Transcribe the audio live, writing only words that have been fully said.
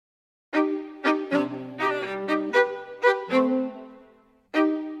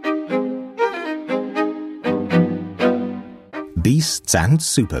Beasts and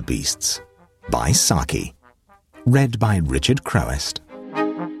Super Beasts by Saki. Read by Richard Crowest.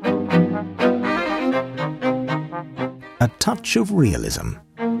 A Touch of Realism.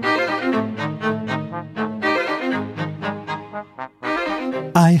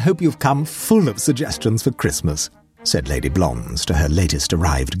 "I hope you've come full of suggestions for Christmas," said Lady Blonze to her latest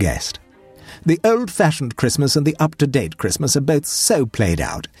arrived guest. "The old-fashioned Christmas and the up-to-date Christmas are both so played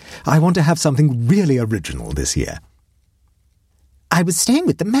out. I want to have something really original this year." "I was staying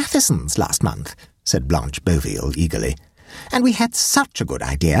with the Mathesons last month," said Blanche Beauville eagerly, "and we had such a good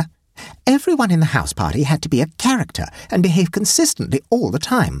idea. Everyone in the house party had to be a character and behave consistently all the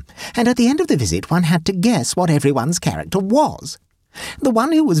time, and at the end of the visit one had to guess what everyone's character was. The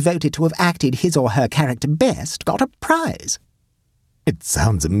one who was voted to have acted his or her character best got a prize." "It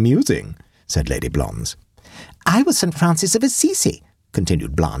sounds amusing," said Lady Blonze. "I was St. Francis of Assisi,"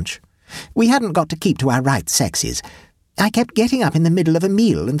 continued Blanche. "We hadn't got to keep to our right sexes. I kept getting up in the middle of a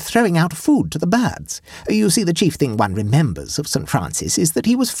meal and throwing out food to the birds. You see, the chief thing one remembers of St. Francis is that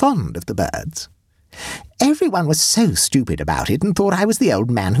he was fond of the birds. Everyone was so stupid about it and thought I was the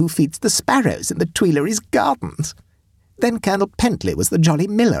old man who feeds the sparrows in the Tuileries gardens. Then Colonel Pentley was the jolly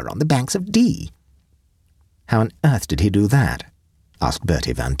miller on the banks of Dee." "How on earth did he do that?" asked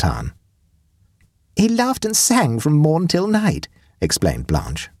Bertie Van Tahn. "He laughed and sang from morn till night," explained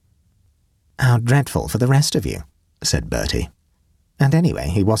Blanche. "How dreadful for the rest of you," said Bertie. "And anyway,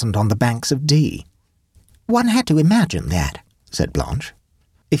 he wasn't on the banks of Dee." "One had to imagine that," said Blanche.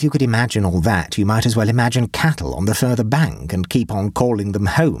 "If you could imagine all that, you might as well imagine cattle on the further bank and keep on calling them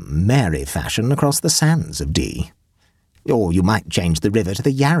home, Mary fashion, across the sands of Dee. Or you might change the river to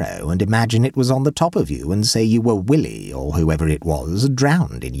the Yarrow and imagine it was on the top of you and say you were Willie, or whoever it was,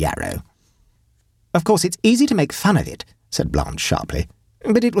 drowned in Yarrow." "Of course, it's easy to make fun of it," said Blanche sharply,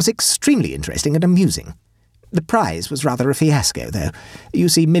 "but it was extremely interesting and amusing. The prize was rather a fiasco, though. You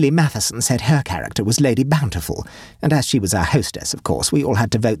see, Millie Matheson said her character was Lady Bountiful, and as she was our hostess, of course, we all had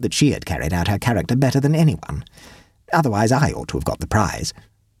to vote that she had carried out her character better than anyone. Otherwise, I ought to have got the prize."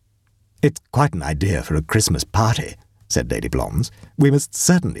 "It's quite an idea for a Christmas party," said Lady Blonze. "We must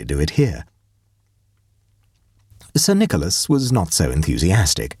certainly do it here." Sir Nicholas was not so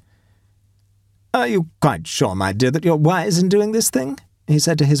enthusiastic. "Are you quite sure, my dear, that you're wise in doing this thing?" he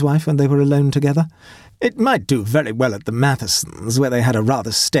said to his wife when they were alone together. "It might do very well at the Mathesons, where they had a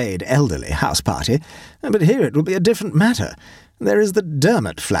rather staid elderly house party, but here it will be a different matter. There is the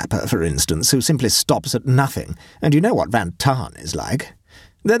Dermot flapper, for instance, who simply stops at nothing, and you know what Van Tahn is like.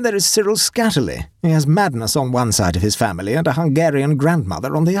 Then there is Cyril Scatterley. He has madness on one side of his family and a Hungarian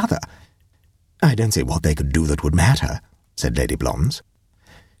grandmother on the other." "I don't see what they could do that would matter," said Lady Blonze.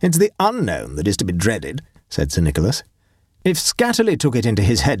 "It's the unknown that is to be dreaded," said Sir Nicholas. "If Scatterley took it into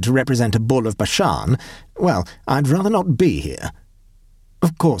his head to represent a bull of Bashan, well, I'd rather not be here.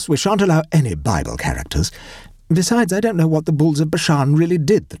 Of course, we shan't allow any Bible characters. Besides, I don't know what the bulls of Bashan really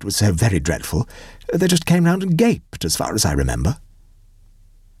did that was so very dreadful. They just came round and gaped, as far as I remember."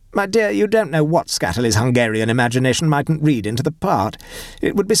 "My dear, you don't know what Scatterley's Hungarian imagination mightn't read into the part.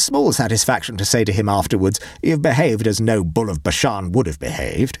 It would be small satisfaction to say to him afterwards, 'You've behaved as no bull of Bashan would have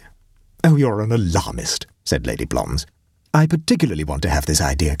behaved.'" "Oh, you're an alarmist," said Lady Blonze. "I particularly want to have this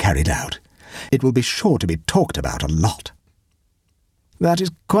idea carried out. It will be sure to be talked about a lot." "That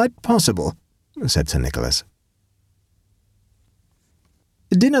is quite possible," said Sir Nicholas.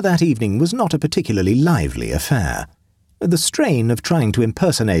 Dinner that evening was not a particularly lively affair. The strain of trying to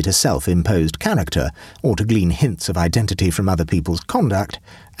impersonate a self-imposed character, or to glean hints of identity from other people's conduct,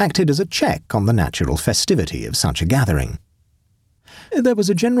 acted as a check on the natural festivity of such a gathering. There was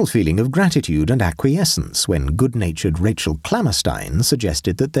a general feeling of gratitude and acquiescence when good-natured Rachel Klammerstein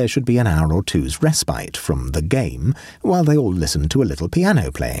suggested that there should be an hour or two's respite from the game while they all listened to a little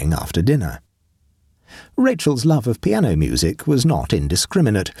piano playing after dinner. Rachel's love of piano music was not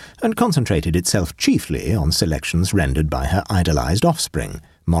indiscriminate, and concentrated itself chiefly on selections rendered by her idolized offspring,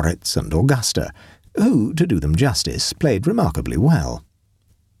 Moritz and Augusta, who, to do them justice, played remarkably well.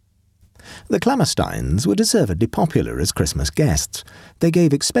 The Klammersteins were deservedly popular as Christmas guests. They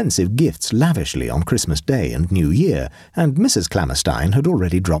gave expensive gifts lavishly on Christmas Day and New Year, and Mrs. Klammerstein had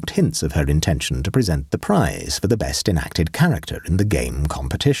already dropped hints of her intention to present the prize for the best enacted character in the game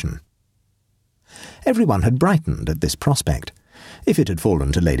competition. Everyone had brightened at this prospect. If it had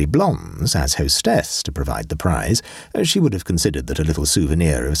fallen to Lady Blonze, as hostess, to provide the prize, she would have considered that a little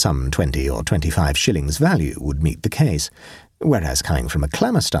souvenir of some 20 or 25 shillings value would meet the case, whereas coming from a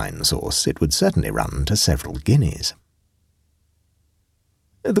Klammerstein source it would certainly run to several guineas.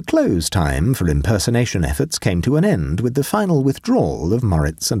 The close time for impersonation efforts came to an end with the final withdrawal of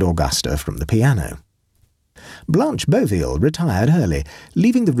Moritz and Augusta from the piano. Blanche Beauville retired early,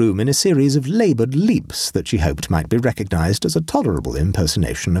 leaving the room in a series of laboured leaps that she hoped might be recognised as a tolerable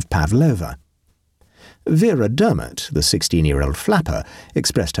impersonation of Pavlova. Vera Dermot, the 16-year-old flapper,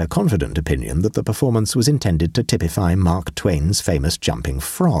 expressed her confident opinion that the performance was intended to typify Mark Twain's famous jumping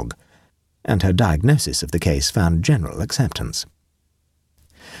frog, and her diagnosis of the case found general acceptance.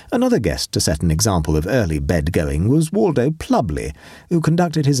 Another guest to set an example of early bed-going was Waldo Plubley, who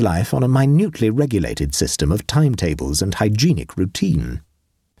conducted his life on a minutely regulated system of timetables and hygienic routine.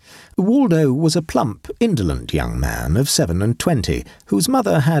 Waldo was a plump, indolent young man of 27, whose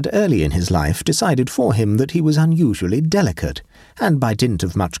mother had early in his life decided for him that he was unusually delicate, and by dint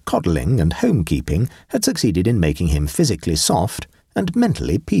of much coddling and homekeeping had succeeded in making him physically soft and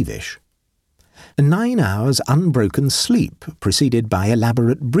mentally peevish. 9 hours unbroken sleep, preceded by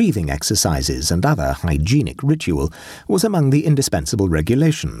elaborate breathing exercises and other hygienic ritual, was among the indispensable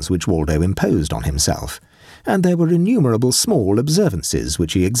regulations which Waldo imposed on himself, and there were innumerable small observances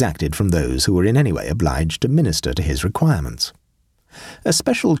which he exacted from those who were in any way obliged to minister to his requirements. A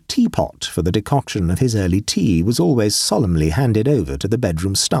special teapot for the decoction of his early tea was always solemnly handed over to the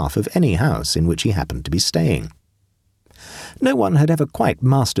bedroom staff of any house in which he happened to be staying. No one had ever quite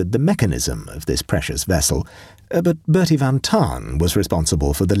mastered the mechanism of this precious vessel, but Bertie Van Tahn was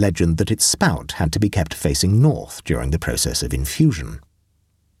responsible for the legend that its spout had to be kept facing north during the process of infusion.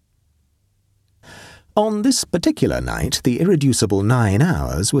 On this particular night, the irreducible 9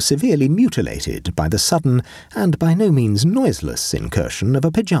 hours were severely mutilated by the sudden and by no means noiseless incursion of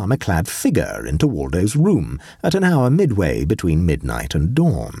a pyjama-clad figure into Waldo's room at an hour midway between midnight and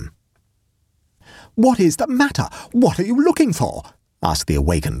dawn. "What is the matter? What are you looking for?" asked the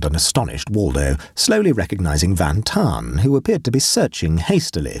awakened and astonished Waldo, slowly recognising Van Tahn, who appeared to be searching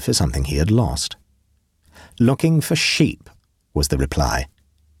hastily for something he had lost. "Looking for sheep," was the reply.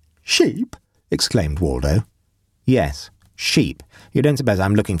 "Sheep?" exclaimed Waldo. "Yes, sheep. You don't suppose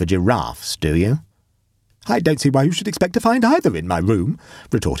I'm looking for giraffes, do you?" "I don't see why you should expect to find either in my room,"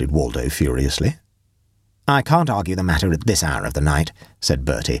 retorted Waldo furiously. "I can't argue the matter at this hour of the night," said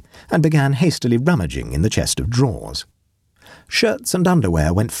Bertie, and began hastily rummaging in the chest of drawers. Shirts and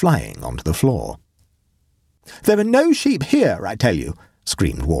underwear went flying onto the floor. "There are no sheep here, I tell you,"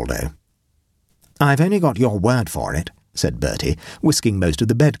 screamed Waldo. "I've only got your word for it," said Bertie, whisking most of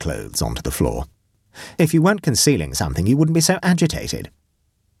the bedclothes onto the floor. "If you weren't concealing something, you wouldn't be so agitated."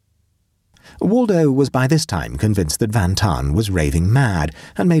 Waldo was by this time convinced that Van Tahn was raving mad,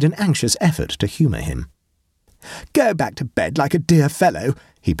 and made an anxious effort to humour him. "Go back to bed like a dear fellow,"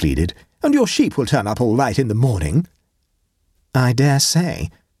 he pleaded, "and your sheep will turn up all right in the morning." "I dare say,"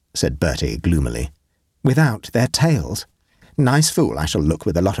 said Bertie gloomily, "without their tails. Nice fool I shall look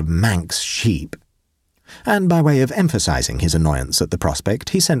with a lot of Manx sheep." And by way of emphasising his annoyance at the prospect,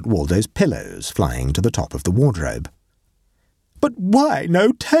 he sent Waldo's pillows flying to the top of the wardrobe. "But why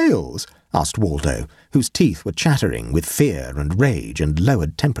no tails?" asked Waldo, whose teeth were chattering with fear and rage and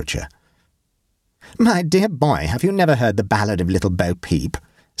lowered temperature. "My dear boy, have you never heard the ballad of Little Bo Peep?"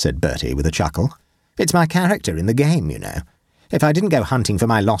 said Bertie with a chuckle. "It's my character in the game, you know. If I didn't go hunting for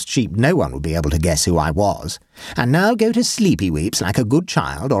my lost sheep, no one would be able to guess who I was. And now go to sleepy weeps like a good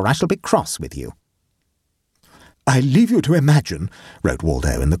child, or I shall be cross with you." "I leave you to imagine," wrote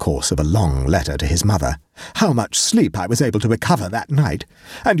Waldo in the course of a long letter to his mother, "how much sleep I was able to recover that night,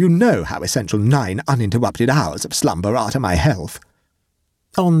 and you know how essential 9 uninterrupted hours of slumber are to my health."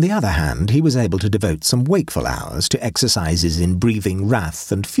 On the other hand, he was able to devote some wakeful hours to exercises in breathing wrath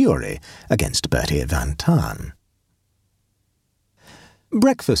and fury against Bertie Van Tahn.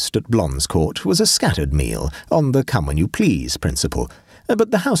 Breakfast at Blonze Court was a scattered meal, on the come-when-you-please principle,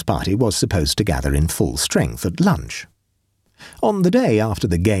 but the house party was supposed to gather in full strength at lunch. On the day after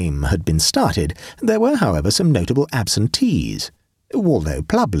the game had been started, there were, however, some notable absentees. Waldo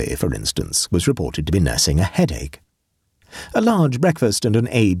Plubley, for instance, was reported to be nursing a headache. A large breakfast and an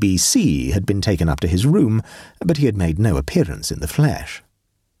ABC had been taken up to his room, but he had made no appearance in the flesh.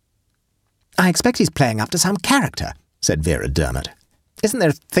 "I expect he's playing up to some character," said Vera Dermot. "Isn't there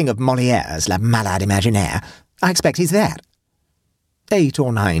a thing of Molière's La Malade Imaginaire? I expect he's that." 8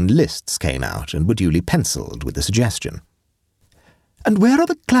 or 9 lists came out and were duly pencilled with the suggestion. "And where are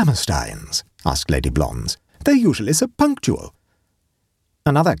the Klammersteins?" asked Lady Blonze. "They're usually so punctual."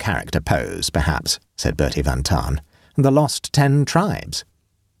 "Another character pose, perhaps," said Bertie Van Tahn. "The Lost 10 Tribes."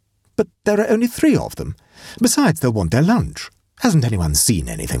 "But there are only 3 of them. Besides, they'll want their lunch. Hasn't anyone seen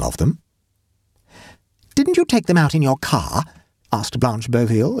anything of them?" "Didn't you take them out in your car?" asked Blanche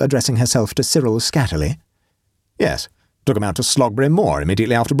Beauville, addressing herself to Cyril Scatterley. "Yes, took him out to Slogberry Moor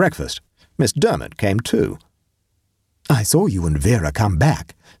immediately after breakfast. Miss Dermot came too." "I saw you and Vera come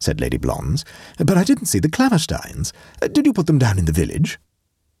back," said Lady Blonze, "but I didn't see the Clammersteins. Did you put them down in the village?"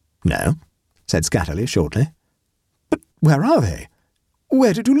 "No," said Scatterly shortly. "But where are they?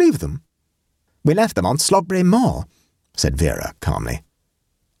 Where did you leave them?" "We left them on Slogberry Moor," said Vera calmly.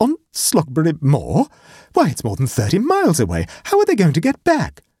 "On Slogberry Moor? Why, it's more than 30 miles away. How are they going to get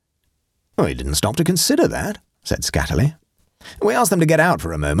back?" "Oh, he didn't stop to consider that," said Scatterly. "We asked them to get out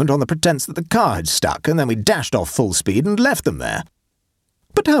for a moment on the pretence that the car had stuck, and then we dashed off full speed and left them there."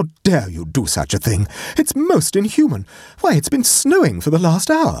 "But how dare you do such a thing? It's most inhuman. Why, it's been snowing for the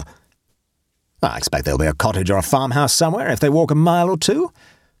last hour." "I expect there'll be a cottage or a farmhouse somewhere if they walk a mile or two."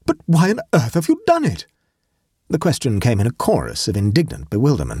 "But why on earth have you done it?" The question came in a chorus of indignant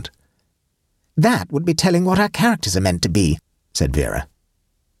bewilderment. "That would be telling what our characters are meant to be," said Vera.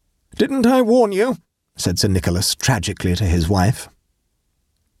 "Didn't I warn you?" said Sir Nicholas tragically to his wife.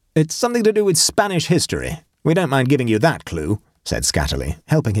 "It's something to do with Spanish history. We don't mind giving you that clue," said Scatterly,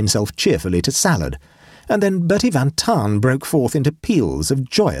 helping himself cheerfully to salad, and then Bertie Van Tahn broke forth into peals of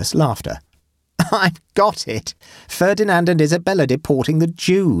joyous laughter. "I've got it! Ferdinand and Isabella deporting the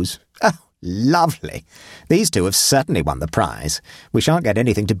Jews. Oh, lovely! These two have certainly won the prize. We shan't get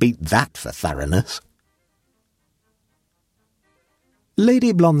anything to beat that for thoroughness."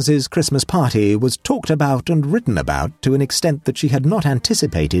 Lady Blonze's Christmas party was talked about and written about to an extent that she had not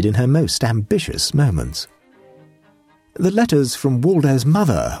anticipated in her most ambitious moments. The letters from Waldo's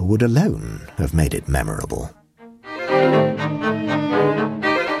mother would alone have made it memorable.